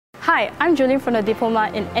Hi, I'm Julie from the Diploma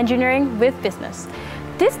in Engineering with Business.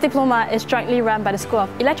 This diploma is jointly run by the School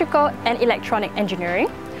of Electrical and Electronic Engineering,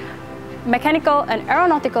 Mechanical and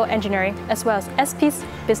Aeronautical Engineering, as well as SP's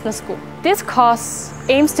Business School. This course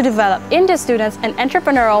aims to develop in the students an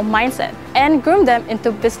entrepreneurial mindset and groom them into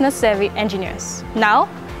business-savvy engineers. Now,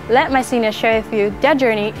 let my seniors share with you their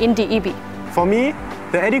journey in DEB. For me,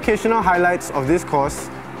 the educational highlights of this course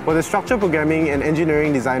were the structured programming and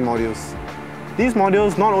engineering design modules. These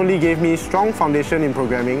modules not only gave me strong foundation in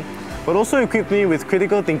programming, but also equipped me with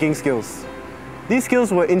critical thinking skills. These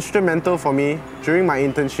skills were instrumental for me during my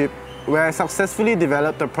internship, where I successfully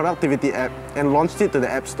developed a productivity app and launched it to the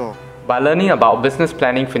App Store. By learning about business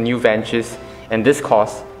planning for new ventures in this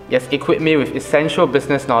course, it has equipped me with essential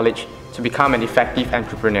business knowledge to become an effective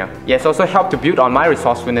entrepreneur. It has also helped to build on my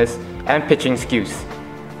resourcefulness and pitching skills.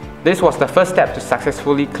 This was the first step to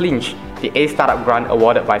successfully clinch the A Startup grant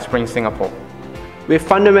awarded by Spring Singapore. With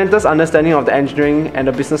fundamentals understanding of the engineering and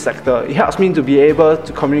the business sector, it helps me to be able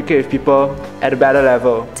to communicate with people at a better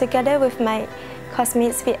level. Together with my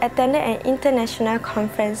classmates, we attended an international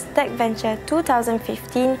conference, Tech Venture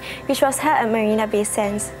 2015, which was held at Marina Bay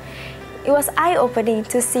Sands. It was eye-opening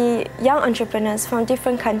to see young entrepreneurs from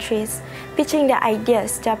different countries pitching their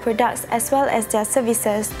ideas, their products, as well as their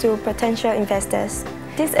services to potential investors.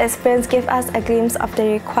 This experience gave us a glimpse of the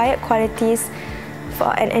required qualities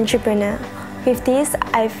for an entrepreneur. With this,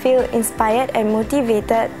 I feel inspired and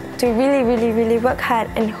motivated to really work hard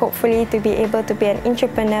and hopefully to be able to be an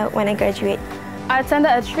entrepreneur when I graduate. I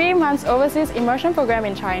attended a 3-month overseas immersion program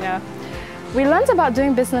in China. We learned about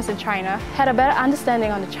doing business in China, had a better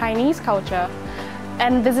understanding on the Chinese culture,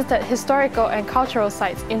 and visited historical and cultural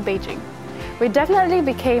sites in Beijing. We definitely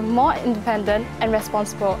became more independent and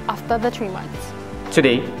responsible after the 3 months.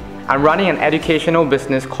 Today, I'm running an educational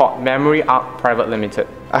business called Memory Arc Private Limited.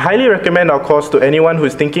 I highly recommend our course to anyone who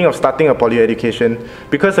is thinking of starting a poly education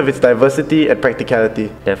because of its diversity and practicality.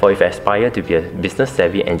 Therefore, if you aspire to be a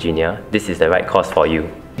business-savvy engineer, this is the right course for you.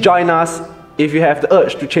 Join us if you have the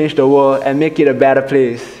urge to change the world and make it a better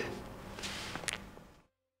place.